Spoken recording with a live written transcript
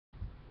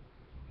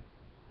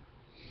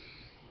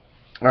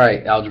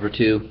Alright, Algebra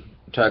 2.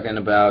 We're talking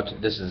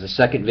about, this is the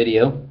second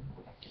video,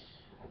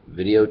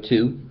 video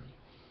 2.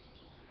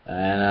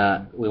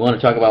 And we want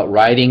to talk about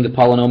writing the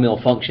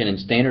polynomial function in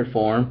standard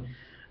form,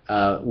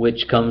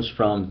 which comes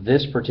from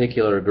this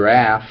particular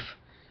graph.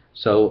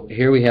 So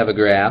here we have a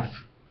graph,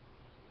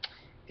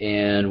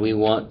 and we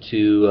want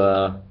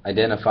to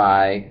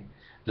identify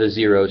the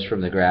zeros from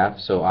the graph.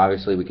 So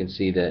obviously we can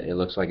see that it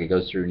looks like it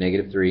goes through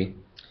 -3,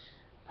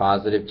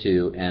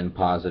 +2, and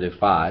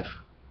 +5.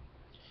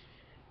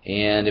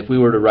 And if we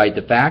were to write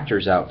the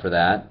factors out for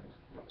that,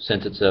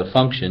 since it's a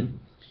function,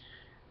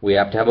 we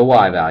have to have a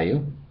y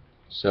value.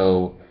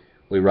 So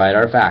we write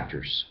our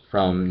factors.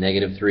 From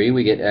 -3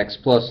 we get x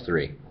plus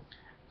 3.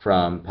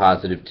 From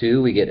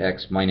 +2 we get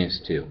x minus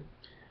 2.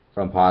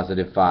 From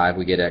 +5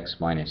 we get x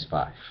minus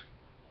 5.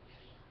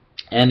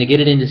 And to get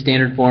it into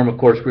standard form, of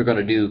course, we're going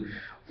to do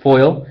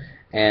FOIL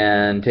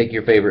and take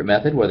your favorite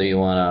method, whether you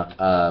want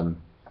to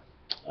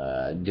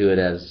do it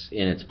as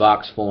in its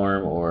box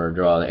form or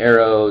draw the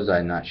arrows.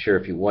 I'm not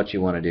sure what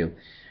you want to do,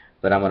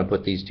 but I'm going to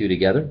put these two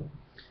together.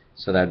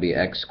 So that would be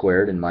x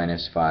squared and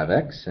minus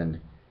 5x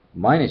and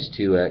minus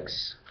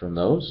 2x from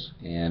those,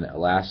 and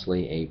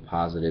lastly a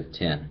positive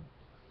 10.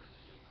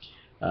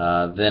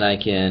 Then I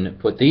can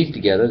put these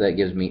together. That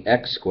gives me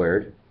x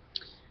squared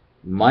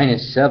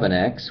minus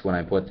 7x when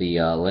I put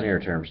the linear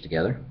terms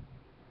together,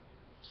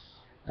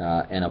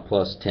 and a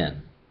plus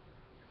 10.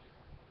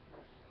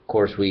 Of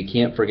course, we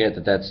can't forget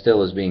that that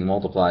still is being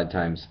multiplied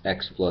times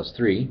x plus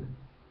 3.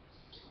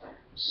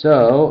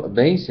 So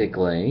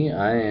basically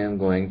I am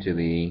going to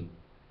be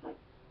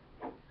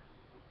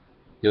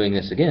doing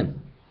this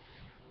again,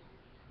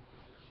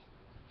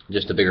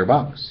 just a bigger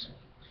box.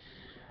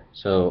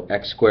 So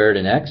x squared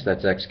and x,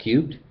 that's x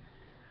cubed.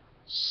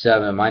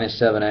 Minus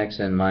 7x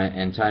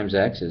and times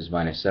x is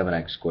minus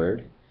 7x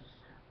squared,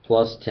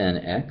 plus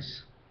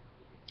 10x,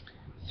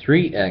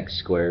 3x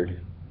squared,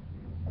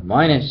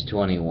 minus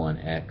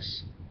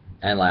 21x,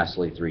 and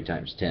lastly 3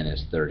 times 10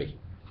 is 30.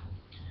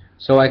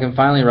 So I can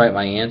finally write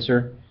my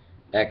answer: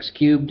 x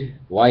cubed,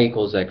 y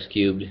equals x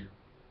cubed,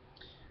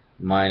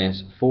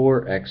 minus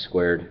 4x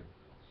squared,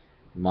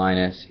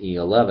 minus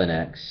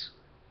 11x,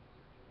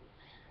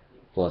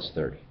 plus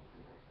 30.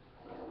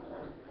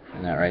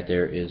 And that right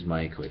there is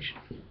my equation.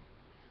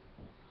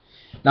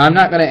 Now I'm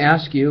not going to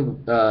ask you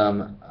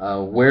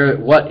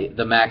what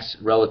the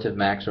relative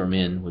max or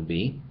min would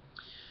be,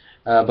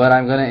 but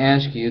I'm going to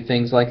ask you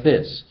things like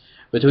this: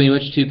 between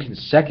which two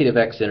consecutive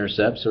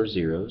x-intercepts or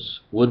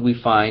zeros would we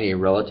find a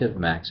relative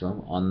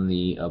maximum on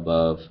the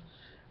above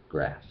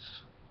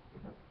graph?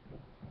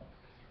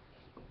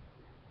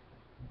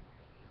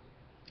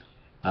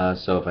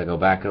 So if I go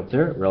back up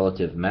there,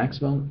 relative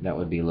maximum, that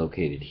would be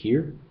located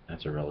here.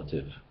 That's a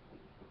relative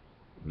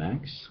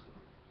max.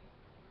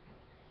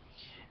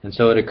 And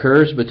so it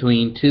occurs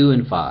between 2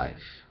 and 5.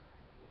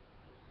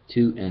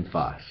 2 and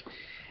 5.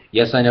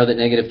 Yes, I know that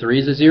 -3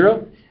 is a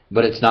zero,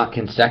 but it's not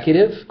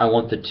consecutive. I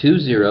want the two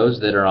zeros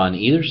that are on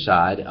either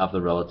side of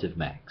the relative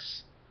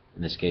max.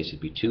 In this case, it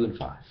would be 2 and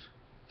 5.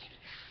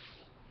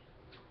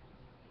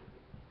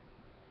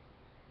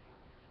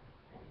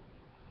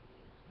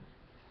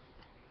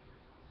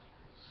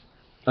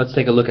 Let's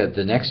take a look at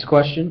the next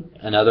question,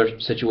 another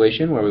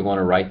situation where we want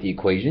to write the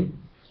equation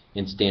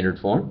in standard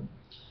form.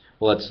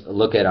 Well, let's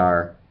look at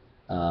our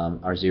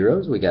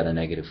zeros. We got a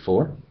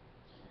 -4.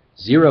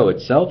 0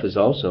 itself is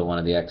also one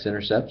of the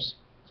x-intercepts,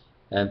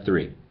 and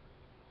 3.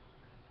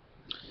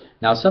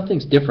 Now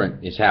something's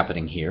different is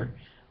happening here.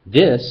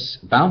 This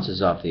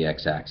bounces off the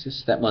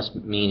x-axis. That must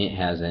mean it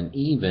has an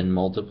even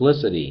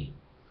multiplicity.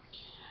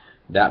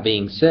 That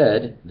being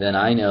said, then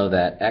I know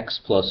that x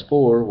plus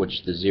 4,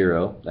 which the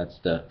 0, that's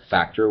the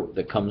factor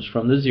that comes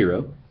from the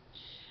 0,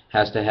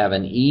 has to have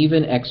an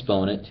even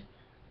exponent.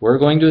 We're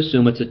going to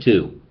assume it's a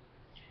 2.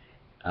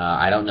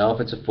 I don't know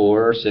if it's a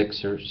 4 or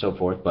 6 or so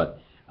forth, but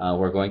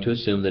we're going to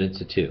assume that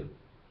it's a 2.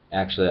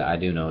 Actually, I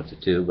do know it's a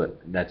 2, but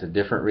that's a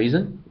different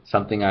reason. It's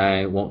something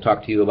I won't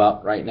talk to you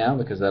about right now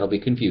because that'll be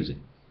confusing.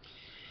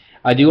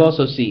 I do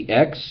also see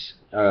x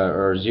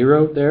or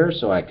 0 there,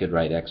 so I could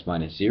write x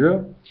minus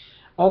 0.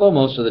 Although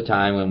most of the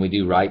time when we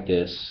do write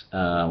this,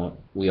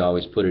 we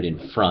always put it in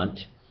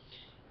front,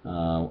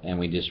 and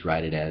we just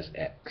write it as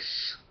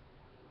x.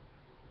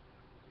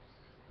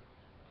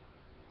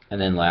 And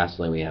then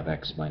lastly we have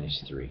x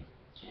minus 3.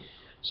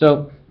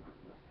 So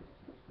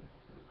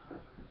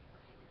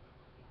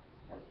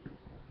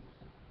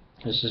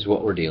this is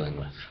what we're dealing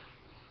with.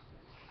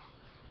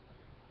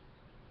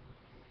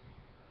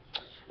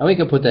 Now we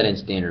can put that in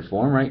standard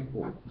form, right?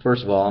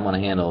 First of all, I'm going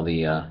to handle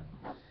the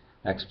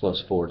x plus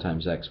 4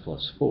 times x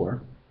plus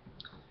 4.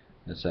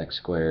 That's x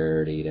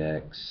squared,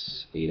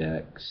 8x,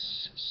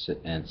 8x,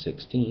 and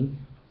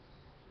 16.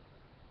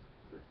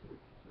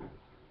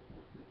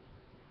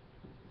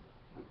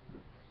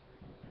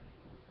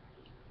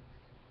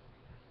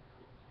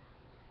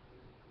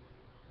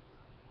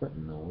 What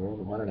in the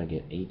world? Why did I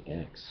get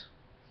 8x?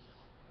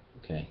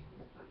 Okay,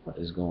 what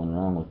is going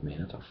wrong with me?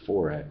 That's a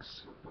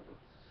 4x.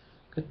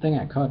 Good thing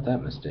I caught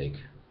that mistake.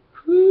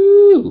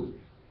 Whew!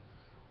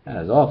 That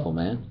is awful,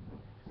 man.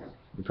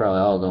 You're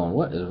probably all going,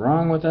 what is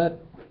wrong with that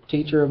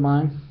teacher of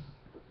mine?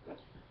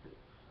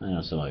 I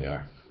know some of you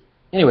are.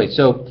 Anyway,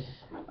 so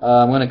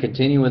I'm going to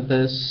continue with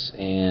this,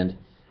 and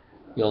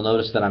you'll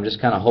notice that I'm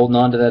just kind of holding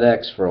on to that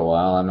x for a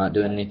while. I'm not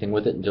doing anything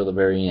with it until the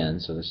very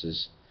end. So this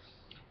is,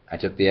 I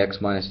took the x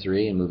minus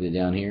 3 and moved it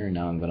down here, and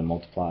now I'm going to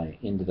multiply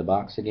into the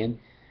box again.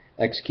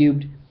 X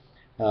cubed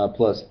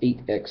plus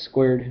 8x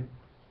squared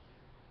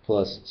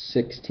plus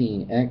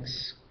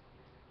 16x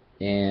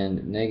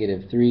and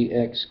negative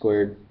 3x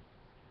squared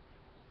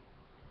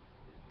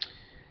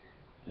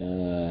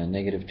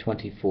negative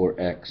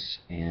 24x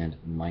and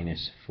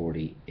minus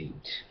 48.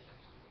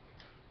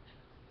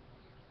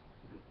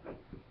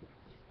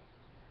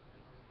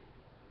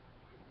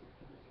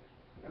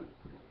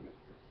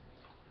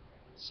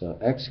 So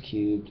x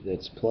cubed,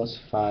 that's plus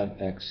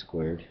 5x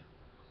squared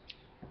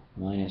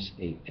minus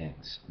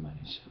 8x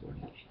minus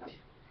 48.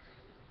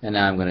 And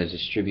now I'm going to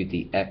distribute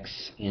the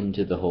x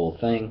into the whole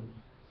thing,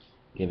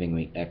 giving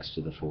me x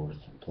to the fourth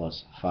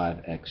plus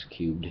 5x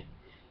cubed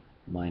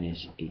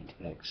minus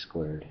 8x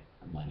squared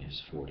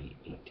minus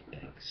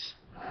 48x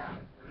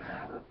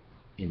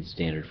in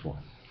standard form.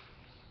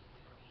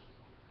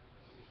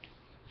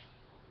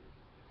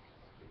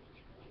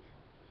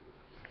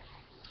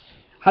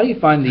 How do you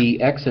find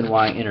the x and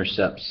y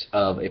intercepts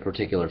of a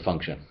particular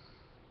function?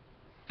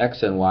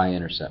 X and y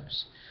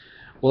intercepts.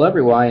 Well,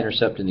 every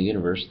y-intercept in the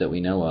universe that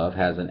we know of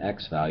has an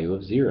x value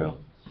of 0.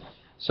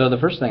 So the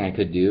first thing I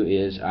could do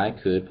is I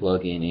could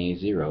plug in a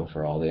 0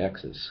 for all the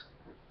x's.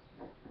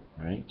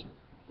 Right?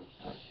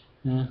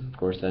 Of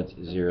course, that's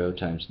 0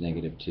 times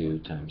negative 2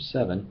 times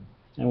 7.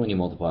 And when you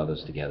multiply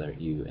those together,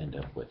 you end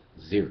up with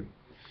 0.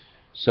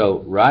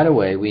 So right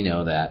away, we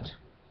know that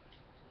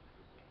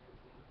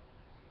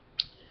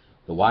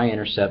the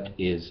y-intercept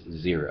is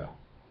 0.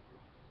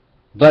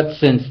 But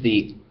since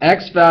the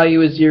x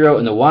value is 0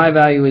 and the y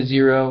value is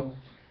 0,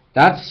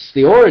 that's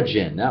the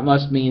origin. That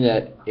must mean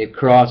that it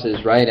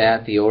crosses right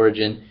at the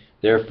origin.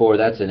 Therefore,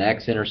 that's an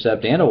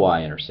x-intercept and a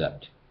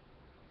y-intercept.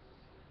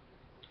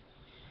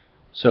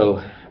 So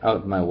out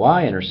of my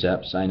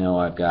y-intercepts, I know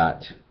I've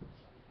got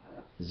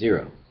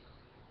 0.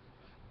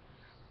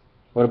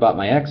 What about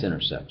my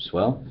x-intercepts?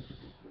 Well,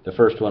 the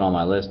first one on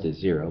my list is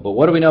 0. But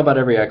what do we know about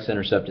every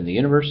x-intercept in the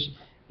universe?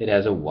 It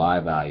has a y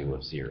value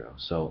of 0.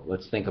 So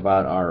let's think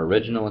about our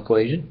original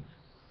equation,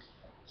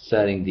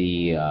 setting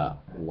the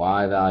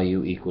y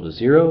value equal to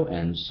 0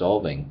 and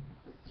solving.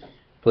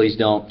 Please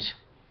don't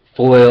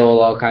FOIL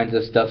all kinds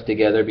of stuff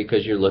together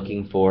because you're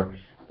looking for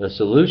the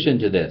solution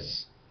to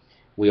this.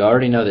 We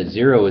already know that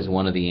 0 is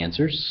one of the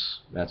answers.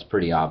 That's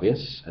pretty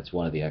obvious. That's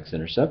one of the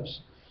x-intercepts.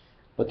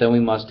 But then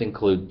we must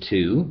include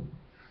 2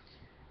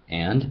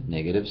 and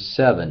negative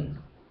 7.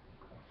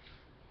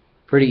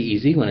 Pretty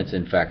easy when it's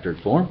in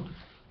factored form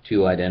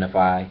to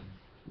identify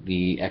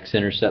the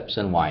x-intercepts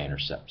and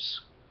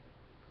y-intercepts.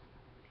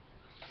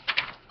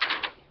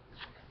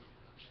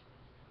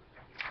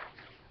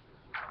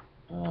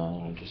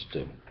 Just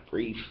a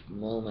brief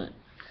moment.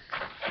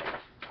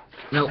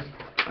 Nope.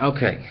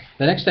 Okay.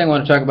 The next thing I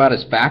want to talk about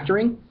is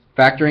factoring.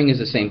 Factoring is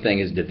the same thing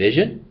as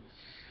division.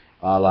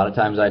 A lot of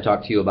times I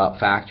talk to you about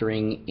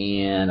factoring,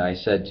 and I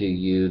said to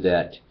you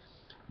that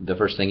the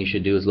first thing you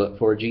should do is look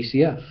for a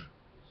GCF.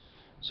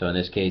 So in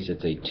this case,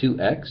 it's a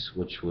 2x,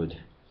 which would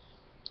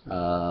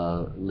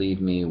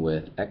leave me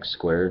with x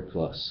squared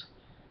plus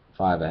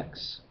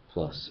 5x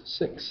plus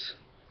 6.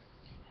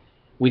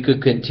 We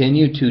could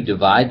continue to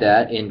divide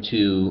that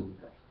into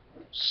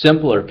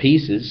simpler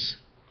pieces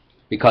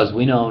because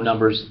we know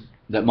numbers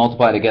that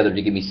multiply together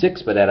to give me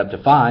 6 but add up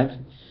to 5.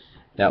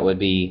 That would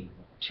be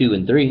 2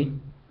 and 3.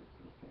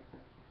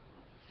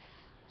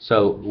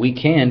 So we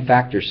can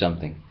factor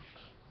something.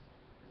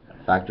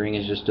 Factoring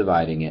is just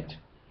dividing it.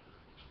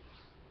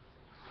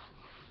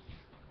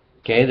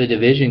 Okay, the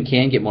division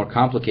can get more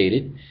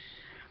complicated.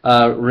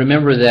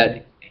 Remember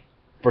that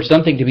for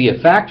something to be a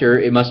factor,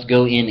 it must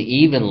go in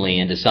evenly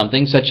into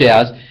something, such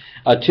as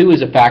 2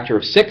 is a factor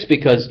of 6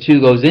 because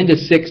 2 goes into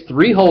 6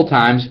 3 whole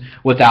times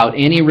without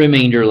any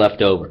remainder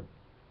left over.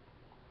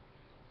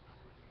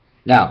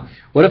 Now,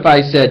 what if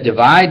I said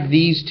divide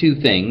these two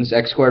things,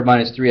 x squared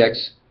minus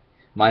 3x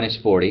minus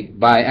 40,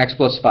 by x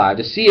plus 5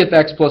 to see if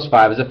x plus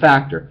 5 is a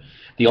factor?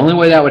 The only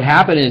way that would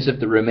happen is if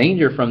the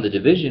remainder from the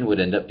division would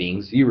end up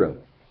being 0.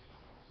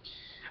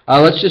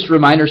 Let's just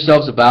remind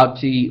ourselves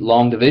about the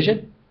long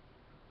division.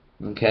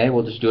 Okay,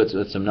 we'll just do it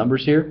with some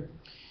numbers here.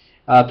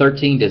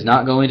 13 does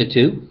not go into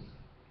 2,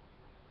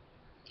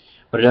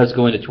 but it does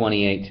go into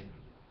 28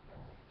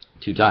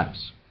 2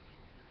 times.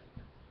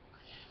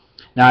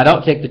 Now I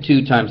don't take the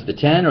 2 times the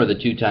 10 or the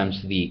 2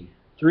 times the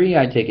 3,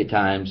 I take it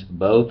times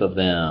both of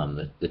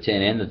them, the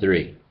 10 and the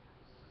 3.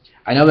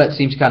 I know that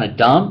seems kind of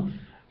dumb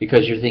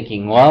because you're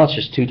thinking, well, it's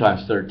just 2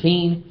 times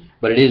 13,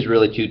 but it is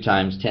really 2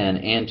 times 10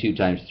 and 2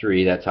 times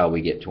 3. That's how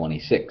we get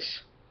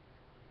 26.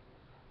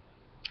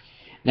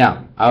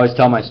 Now, I always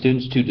tell my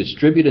students to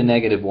distribute a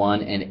negative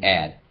 1 and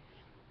add.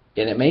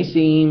 And it may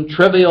seem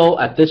trivial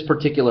at this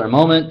particular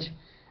moment.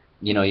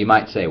 You know, you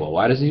might say, well,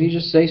 why doesn't he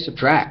just say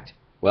subtract?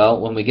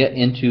 Well, when we get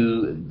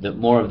into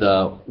more of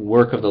the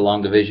work of the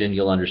long division,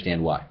 you'll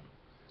understand why.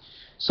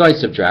 So I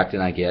subtract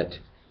and I get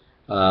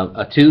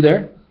a 2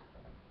 there,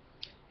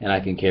 and I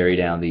can carry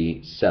down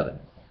the 7.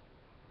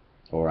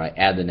 Or I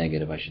add the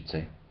negative, I should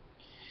say.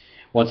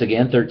 Once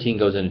again, 13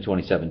 goes into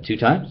 27 2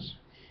 times,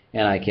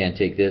 and I can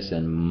take this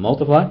and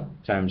multiply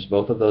times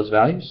both of those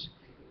values,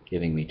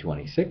 giving me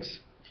 26.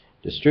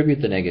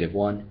 Distribute the negative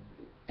 1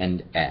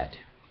 and add.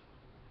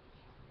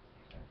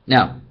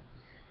 Now,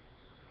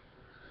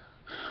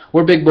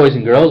 we're big boys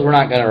and girls. We're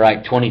not going to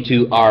write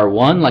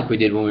 22R1 like we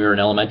did when we were in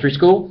elementary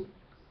school.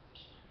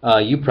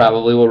 You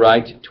probably will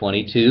write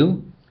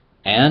 22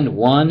 and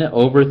 1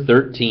 over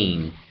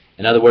 13.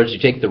 In other words, you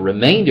take the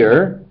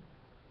remainder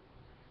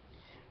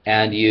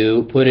and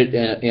you put it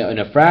in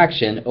a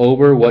fraction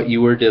over what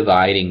you were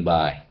dividing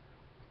by.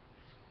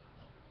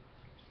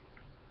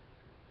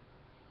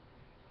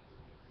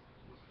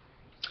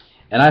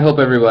 And I hope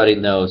everybody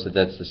knows that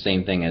that's the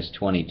same thing as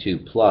 22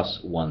 plus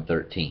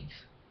 1/13.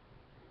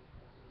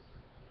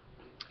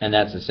 And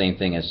that's the same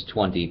thing as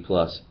 20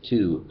 plus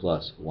 2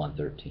 plus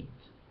 1/13.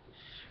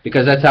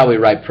 Because that's how we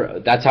write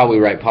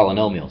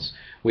polynomials.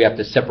 We have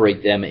to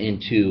separate them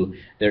into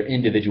their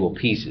individual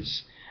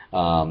pieces.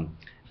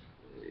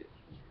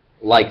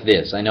 Like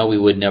this. I know we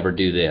would never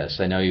do this.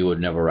 I know you would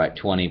never write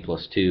 20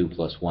 plus 2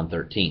 plus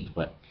 1/13,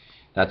 but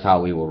that's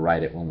how we will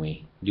write it when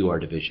we do our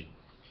division.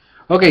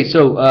 Okay,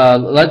 so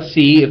let's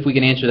see if we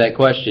can answer that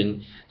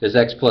question. Does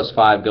x plus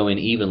 5 go in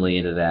evenly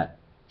into that?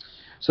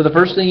 So the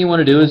first thing you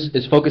want to do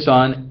is focus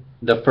on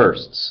the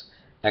firsts.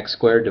 X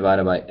squared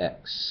divided by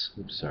x.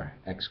 Oops, sorry.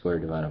 X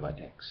squared divided by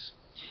x.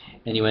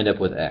 And you end up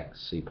with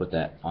x. So you put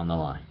that on the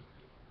line.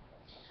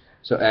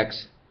 So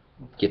x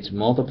gets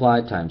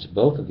multiplied times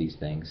both of these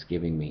things,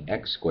 giving me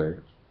x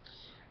squared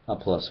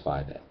plus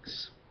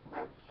 5x.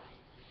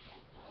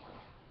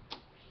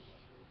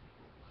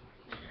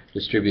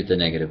 Distribute the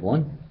negative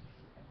 1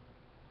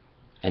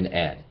 and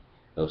add.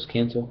 Those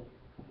cancel.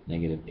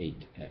 Negative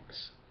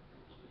 8x.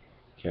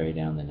 Carry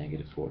down the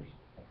negative 40.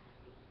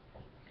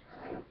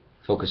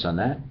 Focus on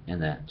that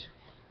and that.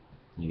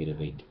 Negative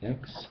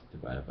 8x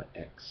divided by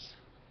x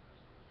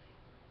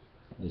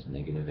is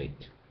negative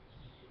 8.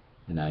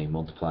 And now you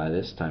multiply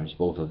this times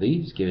both of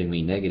these, giving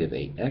me negative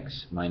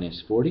 8x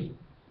minus 40.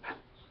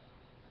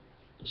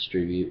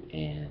 Distribute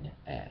and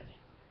add.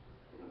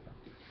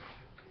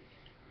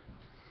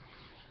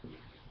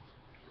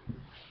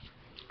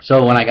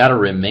 So when I got a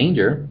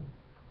remainder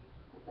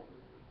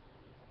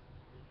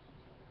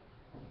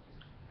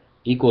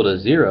equal to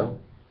 0,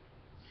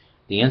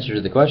 the answer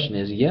to the question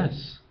is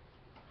yes.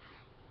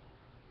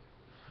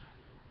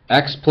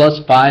 X plus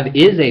 5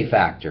 is a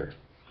factor.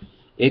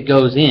 It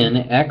goes in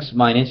x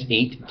minus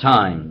 8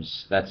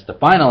 times. That's the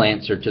final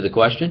answer to the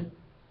question.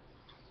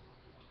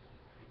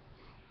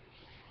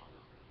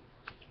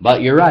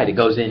 But you're right, it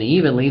goes in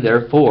evenly,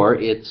 therefore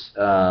it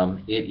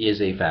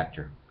is a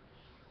factor.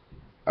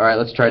 All right,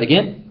 let's try it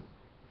again.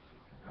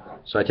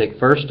 So I take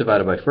first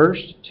divided by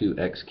first,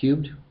 2x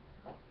cubed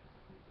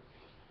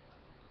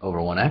over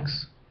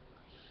 1x.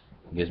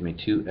 It gives me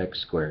 2x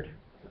squared.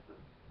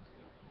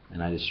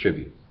 And I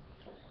distribute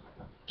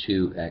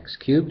 2x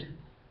cubed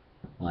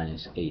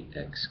minus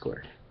 8x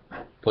squared.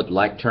 Put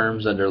like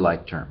terms under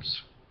like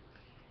terms.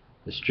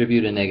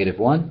 Distribute a negative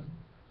 1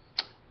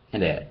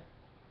 and add.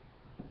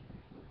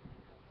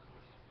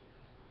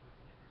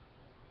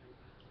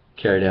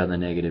 Carry down the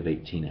negative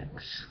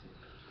 18x.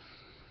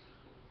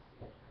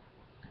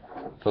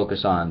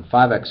 Focus on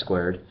 5x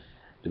squared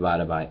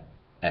divided by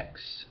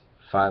x.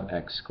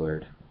 5x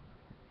squared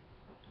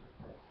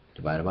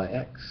divided by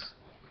x.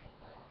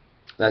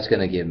 That's going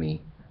to give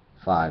me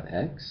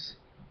 5x.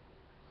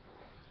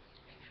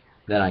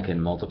 Then I can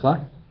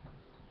multiply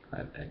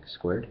 5x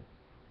squared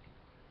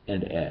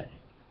and add.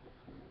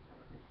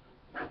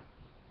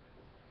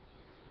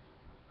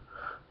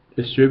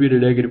 Distribute a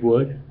negative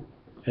 1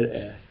 and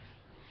add.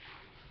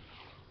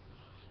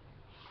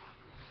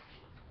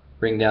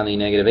 Bring down the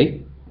negative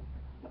 8.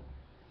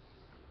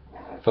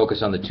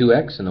 Focus on the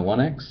 2x and the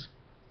 1x.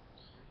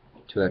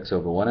 2x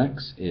over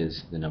 1x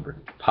is the number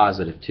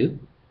positive 2.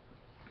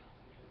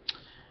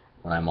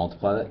 When I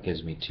multiply that, it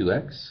gives me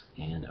 2x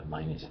and a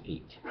minus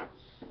 8.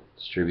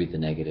 Distribute the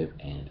negative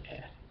and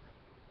add.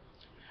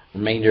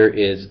 Remainder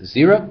is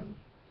 0.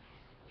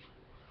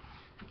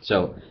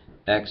 So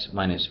x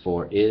minus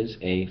 4 is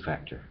a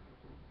factor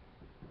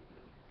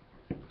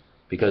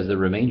because the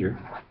remainder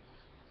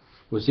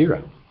was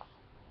 0.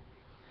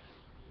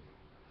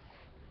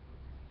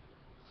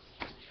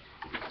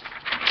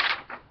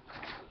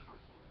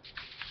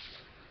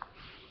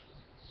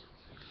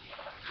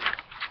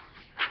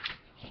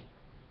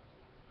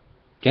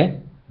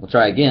 Okay, we'll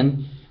try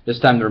again. This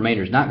time the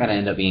remainder is not going to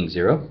end up being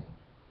 0.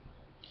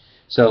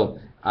 So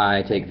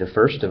I take the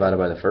first divided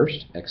by the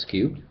first, x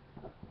cubed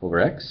over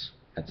x,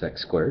 that's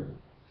x squared,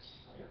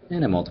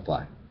 and I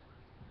multiply,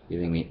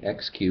 giving me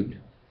x cubed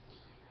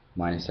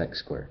minus x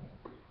squared.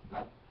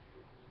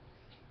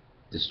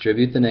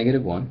 Distribute the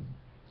negative 1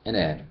 and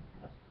add.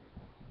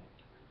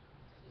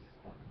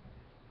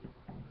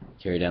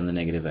 Carry down the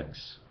negative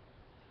x.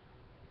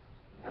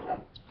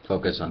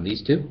 focus on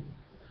these two.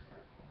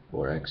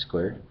 4x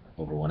squared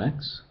over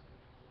 1x.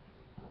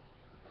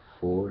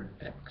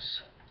 4x.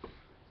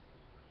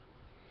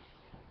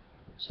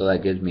 So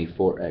that gives me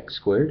 4x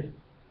squared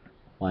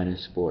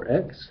minus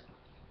 4x.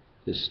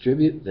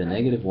 Distribute the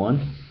negative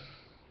 1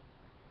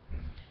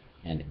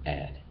 and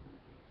add.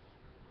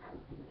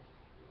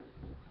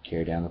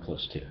 Carry down the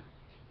plus 2.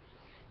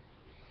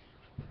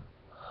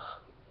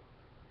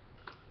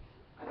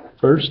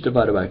 First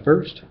divided by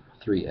first,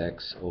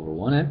 3x over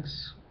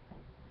 1x.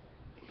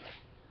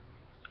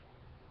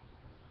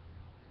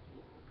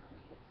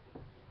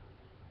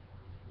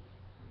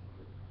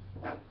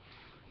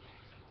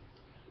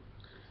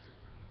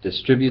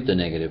 Distribute the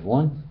negative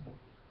 1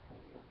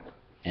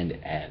 and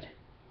add.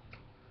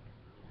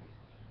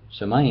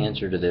 So my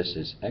answer to this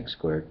is x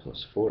squared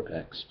plus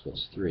 4x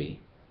plus 3.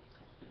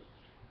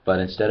 But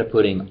instead of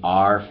putting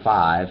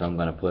r5, I'm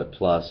going to put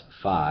plus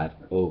 5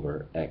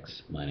 over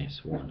x minus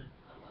 1.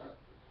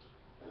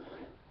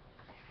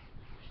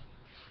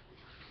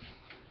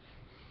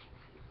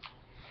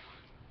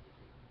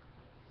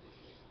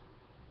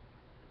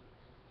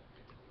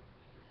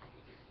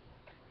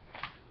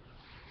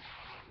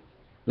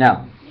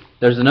 Now,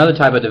 there's another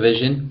type of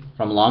division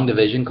from long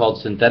division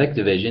called synthetic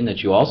division that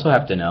you also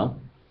have to know.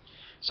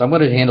 So I'm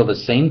going to handle the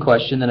same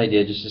question that I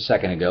did just a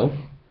second ago.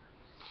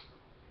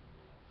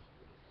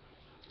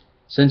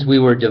 Since we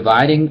were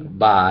dividing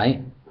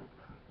by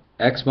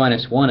x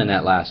minus 1 in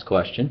that last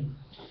question,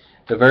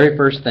 the very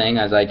first thing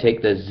is I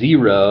take the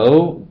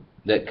 0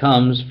 that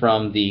comes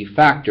from the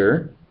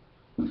factor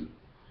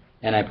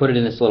and I put it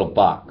in this little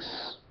box.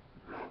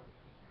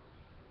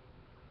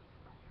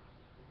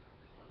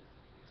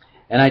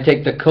 And I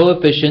take the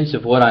coefficients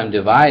of what I'm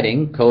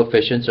dividing.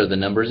 Coefficients are the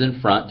numbers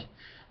in front.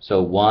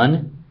 So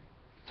 1,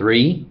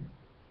 3,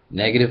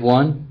 negative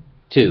 1,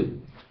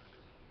 2.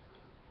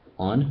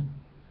 1,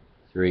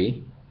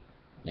 3,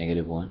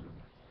 negative 1,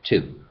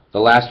 2. The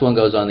last one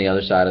goes on the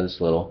other side of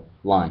this little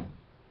line.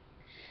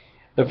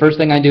 The first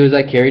thing I do is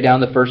I carry down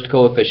the first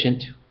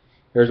coefficient.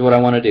 Here's what I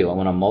want to do. I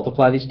want to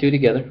multiply these two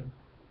together.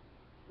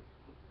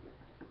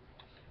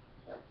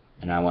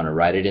 And I want to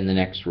write it in the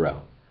next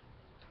row.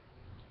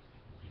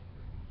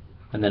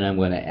 And then I'm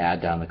going to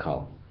add down the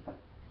column.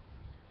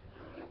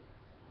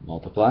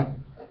 Multiply.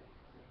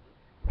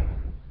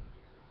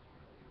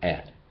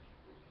 Add.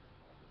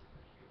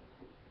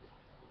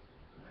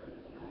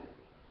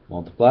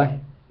 Multiply.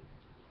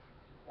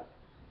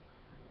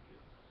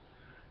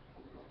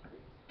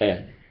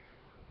 Add.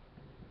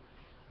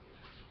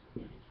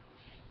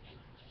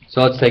 So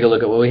let's take a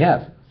look at what we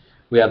have.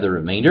 We have the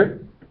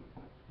remainder.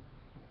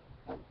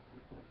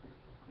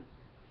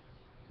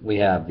 We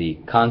have the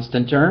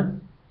constant term.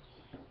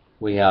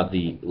 We have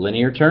the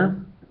linear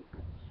term,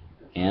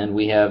 and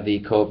we have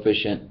the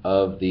coefficient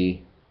of the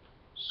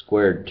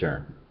squared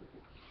term.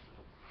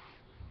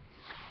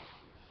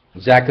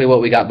 Exactly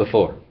what we got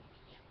before.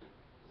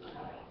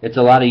 It's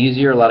a lot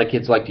easier. A lot of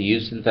kids like to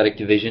use synthetic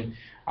division.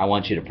 I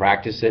want you to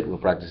practice it. We'll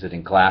practice it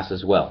in class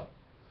as well.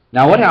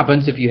 Now what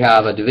happens if you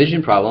have a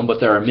division problem but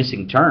there are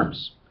missing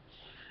terms?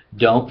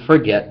 Don't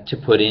forget to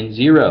put in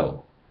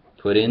 0.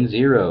 Put in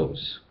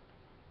zeros.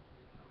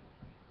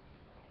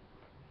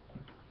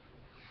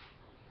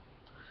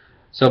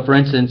 So for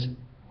instance,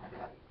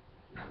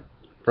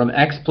 from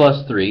x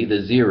plus 3,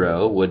 the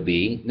 0 would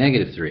be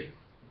negative 3.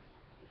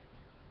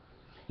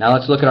 Now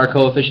let's look at our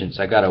coefficients.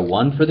 I got a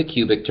 1 for the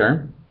cubic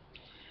term.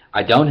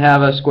 I don't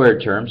have a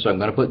squared term, so I'm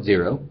going to put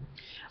 0.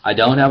 I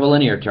don't have a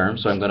linear term,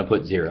 so I'm going to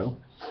put 0.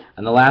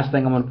 And the last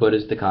thing I'm going to put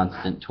is the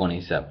constant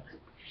 27.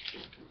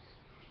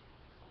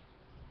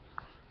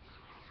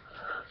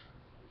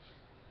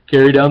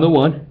 Carry down the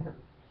 1.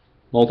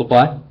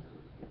 Multiply.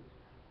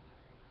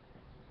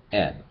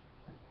 Add.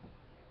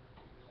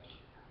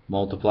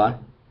 Multiply,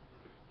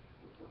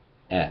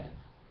 add.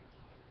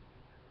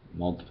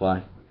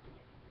 Multiply,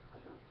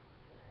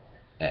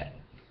 add.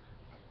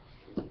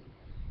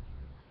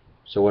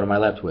 So what am I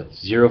left with?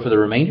 0 for the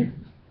remainder,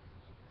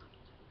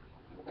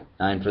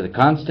 9 for the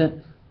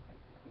constant,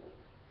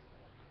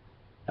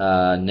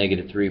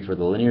 negative 3 for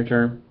the linear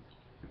term,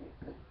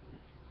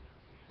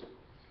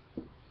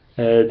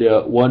 and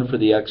 1 for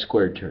the x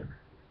squared term.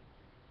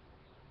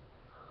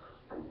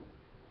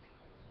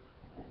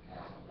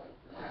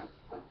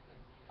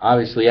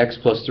 Obviously, x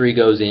plus 3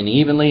 goes in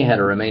evenly, had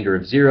a remainder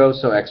of 0,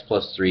 so x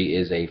plus 3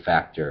 is a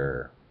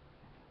factor.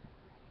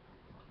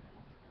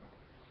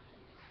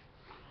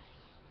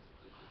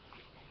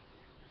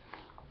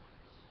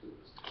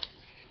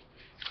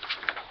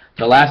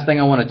 The last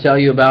thing I want to tell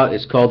you about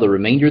is called the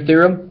remainder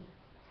theorem.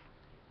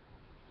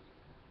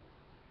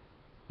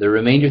 The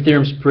remainder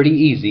theorem is pretty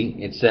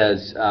easy. It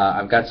says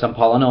I've got some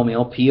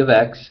polynomial, p of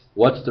x.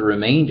 What's the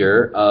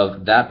remainder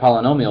of that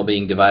polynomial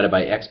being divided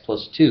by x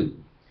plus 2?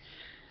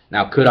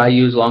 Now, could I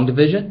use long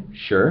division?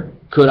 Sure.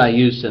 Could I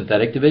use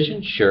synthetic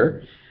division?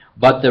 Sure.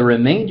 But the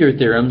remainder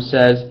theorem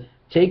says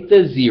take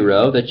the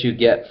 0 that you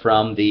get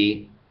from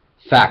the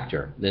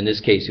factor. In this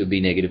case, it would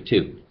be negative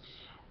 2.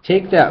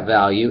 Take that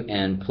value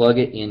and plug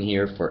it in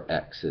here for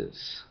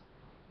x's.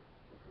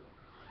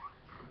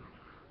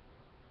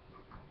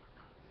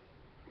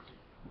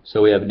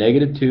 So we have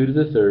negative 2 to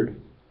the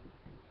third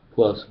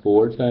plus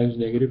 4 times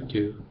negative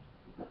 2.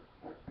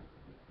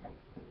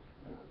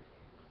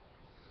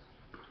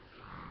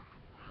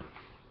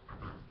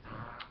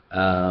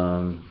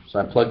 So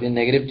I plugged in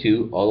negative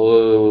 2.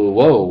 Oh,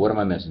 whoa, what am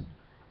I missing?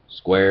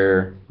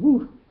 Square.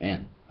 Whew,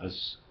 man,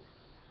 that's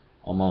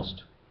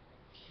almost.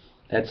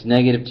 That's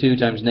negative 2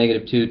 times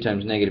negative 2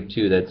 times negative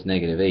 2. That's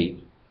negative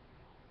 8.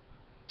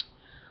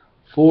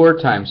 4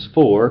 times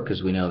 4,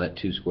 because we know that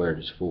 2 squared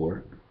is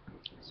 4.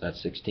 So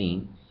that's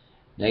 16.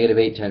 Negative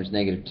 8 times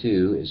negative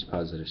 2 is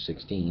positive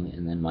 16,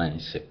 and then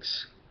minus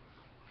 6.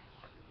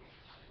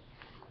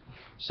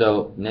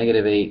 So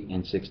negative 8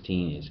 and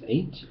 16 is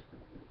 8.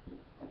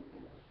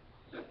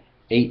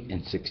 8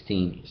 and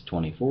 16 is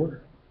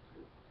 24.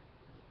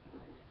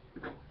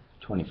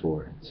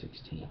 24 and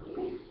 16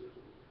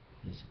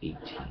 is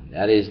 18.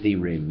 That is the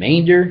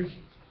remainder.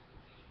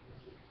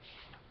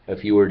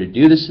 If you were to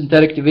do the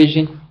synthetic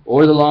division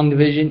or the long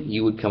division,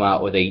 you would come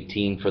out with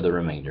 18 for the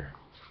remainder.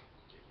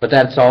 But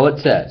that's all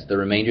it says. The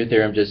remainder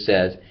theorem just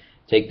says,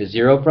 take the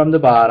 0 from the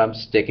bottom,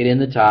 stick it in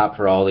the top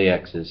for all the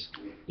x's.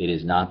 It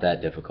is not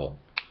that difficult.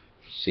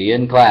 See you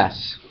in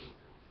class.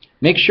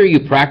 Make sure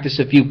you practice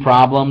a few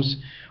problems,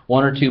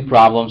 1 or 2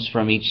 problems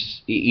from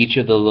each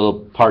of the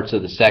little parts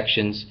of the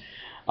sections.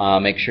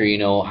 Make sure you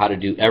know how to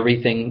do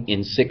everything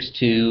in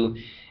 6.2,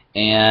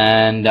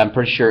 and I'm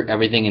pretty sure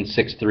everything in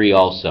 6.3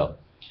 also.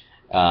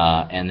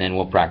 And then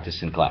we'll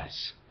practice in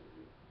class.